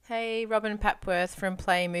Hey, Robin Papworth from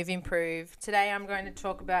Play Move Improve. Today I'm going to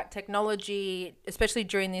talk about technology, especially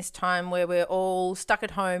during this time where we're all stuck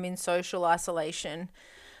at home in social isolation.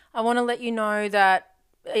 I want to let you know that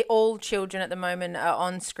all children at the moment are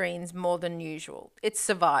on screens more than usual. It's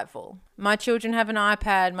survival. My children have an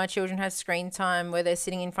iPad, my children have screen time where they're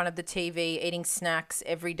sitting in front of the TV eating snacks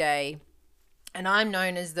every day, and I'm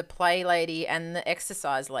known as the play lady and the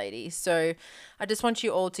exercise lady. So I just want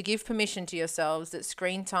you all to give permission to yourselves that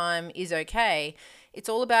screen time is okay. It's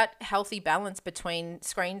all about healthy balance between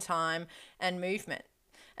screen time and movement.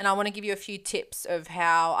 And I want to give you a few tips of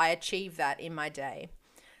how I achieve that in my day.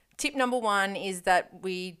 Tip number one is that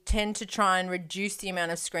we tend to try and reduce the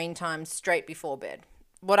amount of screen time straight before bed.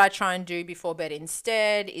 What I try and do before bed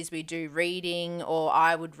instead is we do reading, or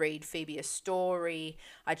I would read Phoebe a story.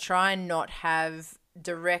 I try and not have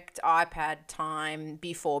direct iPad time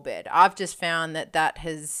before bed. I've just found that that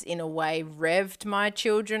has, in a way, revved my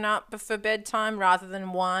children up for bedtime rather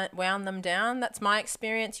than wound them down. That's my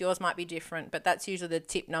experience. Yours might be different, but that's usually the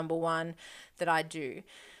tip number one that I do.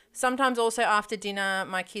 Sometimes also after dinner,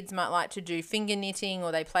 my kids might like to do finger knitting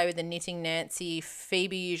or they play with the knitting Nancy.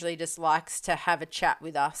 Phoebe usually just likes to have a chat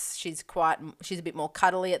with us. She's a bit more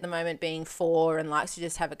cuddly at the moment, being 4, and likes to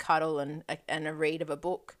just have a cuddle and a read of a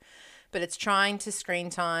book. But it's trying to screen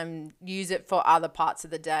time, use it for other parts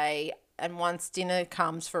of the day. And once dinner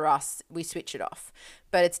comes for us, we switch it off.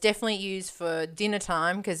 But it's definitely used for dinner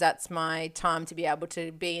time because that's my time to be able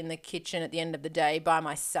to be in the kitchen at the end of the day by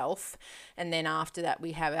myself. And then after that,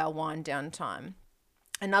 we have our wind down time.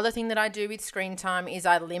 Another thing that I do with screen time is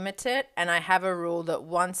I limit it, and I have a rule that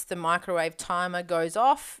once the microwave timer goes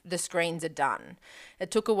off, the screens are done.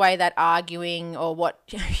 It took away that arguing, or what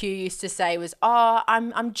you used to say was, "Oh,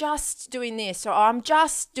 I'm just doing this," or, "Oh, I'm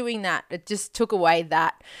just doing that." It just took away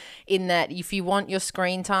that, in that if you want your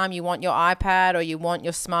screen time, you want your iPad or you want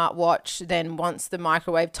your smartwatch, then once the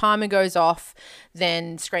microwave timer goes off,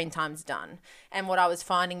 then screen time's done. And what I was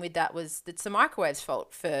finding with that was it's the microwave's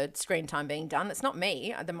fault for screen time being done. It's not me.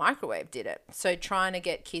 The microwave did it. So trying to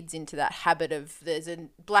get kids into that habit of, there's a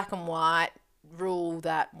black and white rule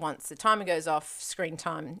that once the timer goes off, screen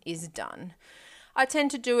time is done. I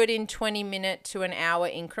tend to do it in 20-minute to an hour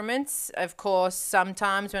increments. Of course,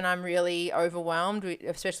 sometimes when I'm really overwhelmed,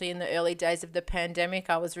 especially in the early days of the pandemic,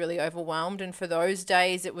 I was really overwhelmed. And for those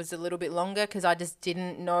days, it was a little bit longer because I just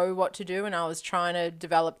didn't know what to do. And I was trying to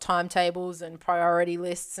develop timetables and priority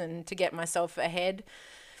lists and to get myself ahead.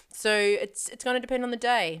 So it's going to depend on the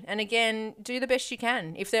day. And again, do the best you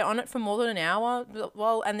can. If they're on it for more than an hour,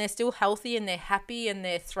 well, and they're still healthy and they're happy and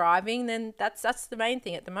they're thriving, then that's the main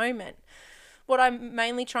thing at the moment. What I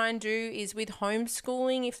mainly try and do is with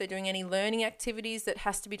homeschooling, if they're doing any learning activities that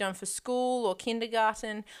has to be done for school or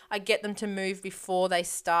kindergarten, I get them to move before they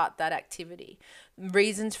start that activity.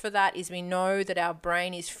 Reasons for that is we know that our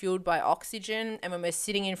brain is fueled by oxygen, and when we're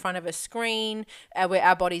sitting in front of a screen, where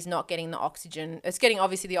our body's not getting the oxygen, it's getting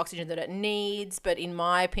obviously the oxygen that it needs, but in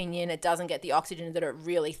my opinion, it doesn't get the oxygen that it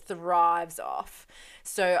really thrives off.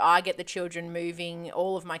 So I get the children moving,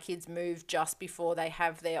 all of my kids move just before they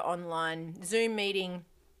have their online Zoom meeting,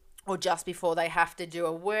 or just before they have to do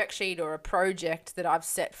a worksheet or a project that I've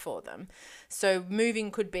set for them. So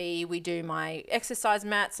moving could be, we do my exercise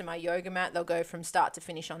mats and my yoga mat. They'll go from start to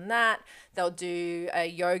finish on that. They'll do a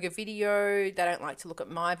yoga video. They don't like to look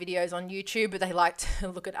at my videos on YouTube, but they like to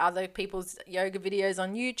look at other people's yoga videos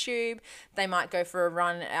on YouTube. They might go for a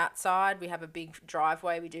run outside. We have a big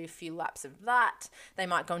driveway. We do a few laps of that. They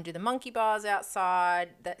might go and do the monkey bars outside.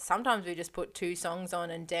 Sometimes we just put 2 songs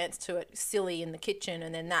on and dance to it silly in the kitchen,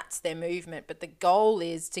 and then that's their movement. But the goal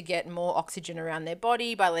is to get more oxygen around their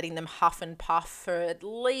body by letting them huff and puff for at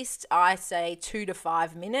least, I say, 2 to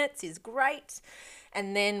 5 minutes is great.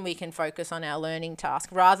 And then we can focus on our learning task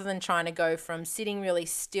rather than trying to go from sitting really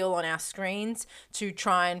still on our screens to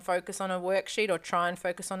try and focus on a worksheet or try and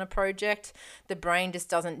focus on a project. The brain just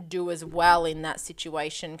doesn't do as well in that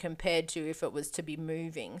situation compared to if it was to be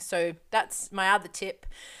moving. So that's my other tip.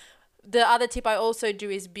 The other tip I also do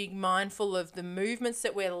is be mindful of the movements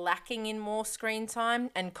that we're lacking in more screen time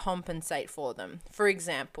and compensate for them. For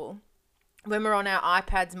example, when we're on our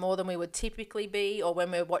iPads more than we would typically be, or when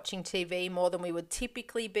we're watching TV more than we would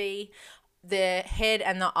typically be, the head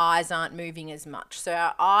and the eyes aren't moving as much. So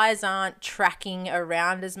our eyes aren't tracking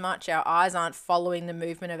around as much. Our eyes aren't following the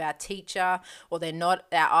movement of our teacher, or our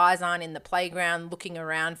eyes aren't in the playground looking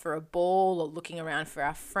around for a ball or looking around for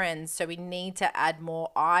our friends. So we need to add more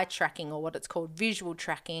eye tracking, or what it's called visual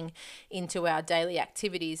tracking, into our daily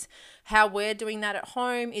activities. How we're doing that at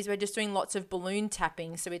home is we're just doing lots of balloon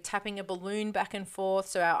tapping. So we're tapping a balloon back and forth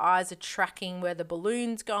so our eyes are tracking where the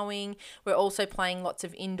balloon's going. We're also playing lots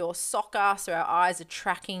of indoor soccer, so our eyes are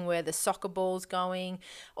tracking where the soccer ball's going.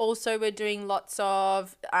 Also, we're doing lots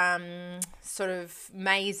of sort of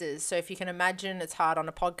mazes. So if you can imagine, it's hard on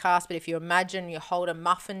a podcast, but if you imagine you hold a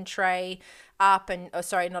muffin tray up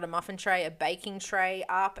a baking tray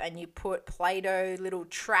up, and you put Play-Doh little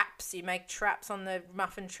traps. You make traps on the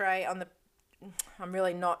muffin tray, I'm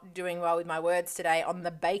really not doing well with my words today, on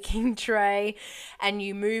the baking tray, and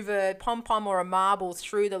you move a pom-pom or a marble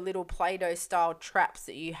through the little Play-Doh style traps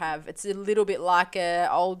that you have. It's a little bit like a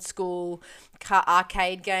old school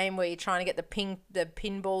arcade game where you're trying to get the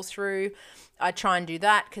pinballs through. I try and do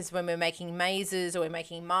that because when we're making mazes or we're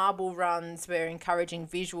making marble runs, we're encouraging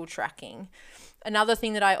visual tracking. Another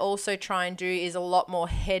thing that I also try and do is a lot more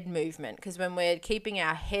head movement, because when we're keeping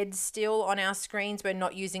our head still on our screens, we're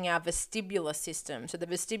not using our vestibular system. So the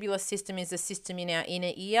vestibular system is the system in our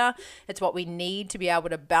inner ear. It's what we need to be able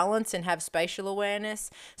to balance and have spatial awareness.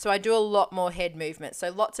 So I do a lot more head movement. So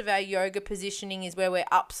lots of our yoga positioning is where we're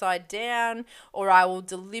upside down, or I will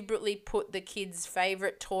deliberately put the kids'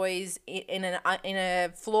 favorite toys in a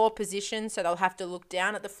floor position, so they'll have to look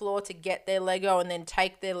down at the floor to get their Lego and then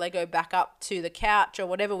take their Lego back up to the couch, or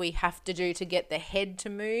whatever we have to do to get the head to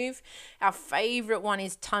move. Our favorite one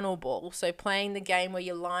is tunnel ball. So playing the game where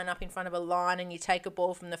you line up in front of a line and you take a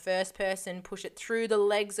ball from the first person, push it through the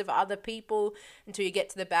legs of other people until you get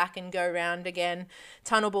to the back and go round again.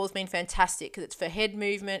 Tunnel ball's been fantastic because it's for head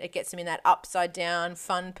movement. It gets them in that upside down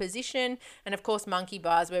fun position. And of course, monkey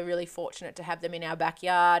bars, we're really fortunate to have them in our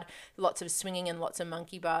backyard. Lots of swinging and lots of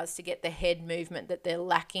monkey bars to get the head movement that they're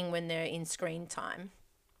lacking when they're in screen time.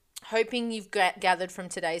 Hoping you've gathered from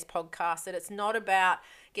today's podcast that it's not about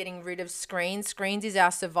getting rid of screens. Screens is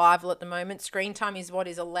our survival at the moment. Screen time is what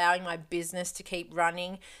is allowing my business to keep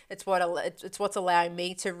running. It's what's allowing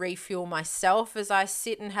me to refuel myself as I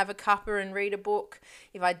sit and have a cuppa and read a book.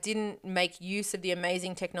 If I didn't make use of the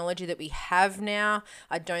amazing technology that we have now,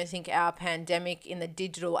 I don't think our pandemic in the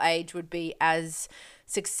digital age would be as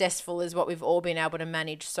successful as what we've all been able to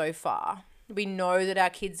manage so far. We know that our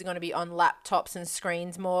kids are going to be on laptops and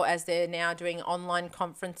screens more as they're now doing online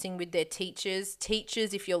conferencing with their teachers.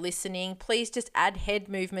 Teachers, if you're listening, please just add head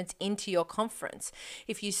movements into your conference.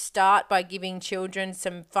 If you start by giving children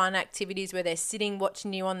some fun activities where they're sitting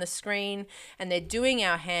watching you on the screen and they're doing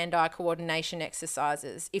our hand-eye coordination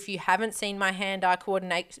exercises. If you haven't seen my hand-eye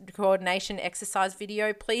coordination exercise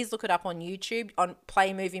video, please look it up on YouTube on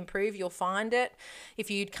Play, Move, Improve. You'll find it.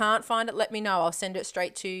 If you can't find it, let me know. I'll send it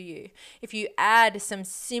straight to you. If you add some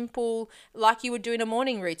simple, like you would do in a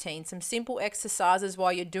morning routine, some simple exercises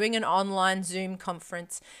while you're doing an online Zoom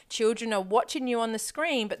conference, children are watching you on the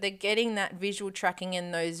screen, but they're getting that visual tracking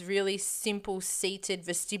and those really simple seated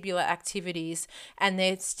vestibular activities, and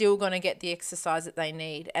they're still going to get the exercise that they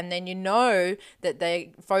need. And then you know that they're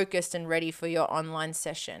focused and ready for your online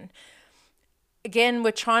session. Again, we're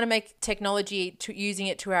trying to make technology using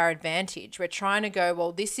it to our advantage. We're trying to go,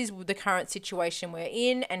 well, this is the current situation we're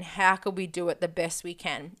in, and how could we do it the best we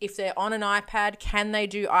can? If they're on an iPad, can they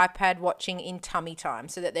do iPad watching in tummy time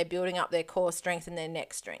so that they're building up their core strength and their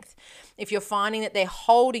neck strength? If you're finding that they're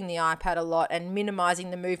holding the iPad a lot and minimizing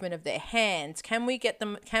the movement of their hands, can we put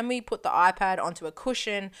the iPad onto a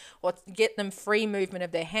cushion or get them free movement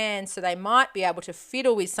of their hands so they might be able to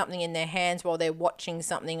fiddle with something in their hands while they're watching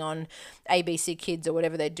something on ABC Kids or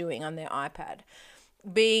whatever they're doing on their iPad?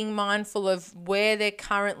 Being mindful of where they're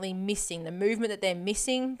currently missing, the movement that they're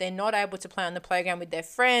missing. They're not able to play on the playground with their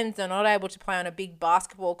friends. They're not able to play on a big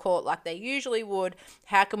basketball court like they usually would.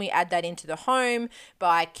 How can we add that into the home?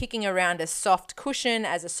 By kicking around a soft cushion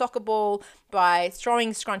as a soccer ball, by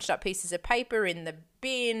throwing scrunched up pieces of paper in the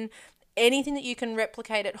bin. Anything that you can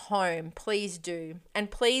replicate at home, please do. And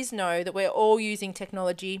please know that we're all using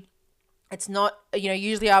technology. It's not,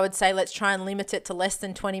 usually I would say let's try and limit it to less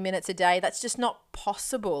than 20 minutes a day. That's just not not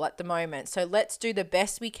possible at the moment. So let's do the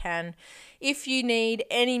best we can. If you need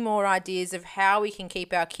any more ideas of how we can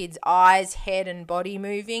keep our kids' eyes, head and body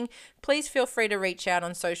moving, please feel free to reach out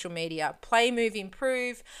on social media. Play, Move,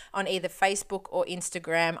 Improve on either Facebook or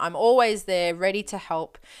Instagram. I'm always there, ready to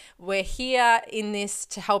help. We're here in this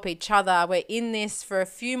to help each other. We're in this for a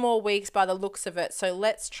few more weeks by the looks of it. So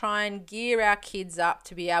let's try and gear our kids up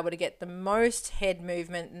to be able to get the most head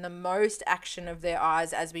movement and the most action of their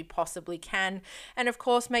eyes as we possibly can. And of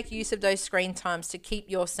course, make use of those screen times to keep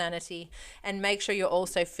your sanity, and make sure you're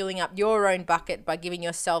also filling up your own bucket by giving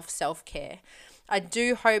yourself self-care. I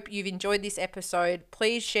do hope you've enjoyed this episode.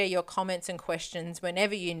 Please share your comments and questions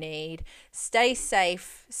whenever you need. Stay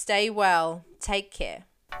safe, stay well, take care.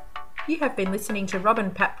 You have been listening to Robin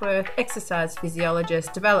Papworth, exercise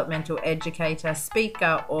physiologist, developmental educator,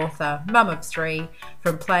 speaker, author, mum of 3,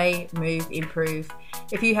 from Play, Move, Improve.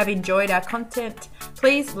 If you have enjoyed our content,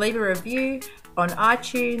 please leave a review on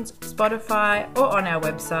iTunes, Spotify, or on our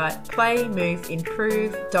website,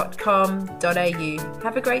 playmoveimprove.com.au.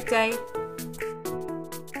 Have a great day.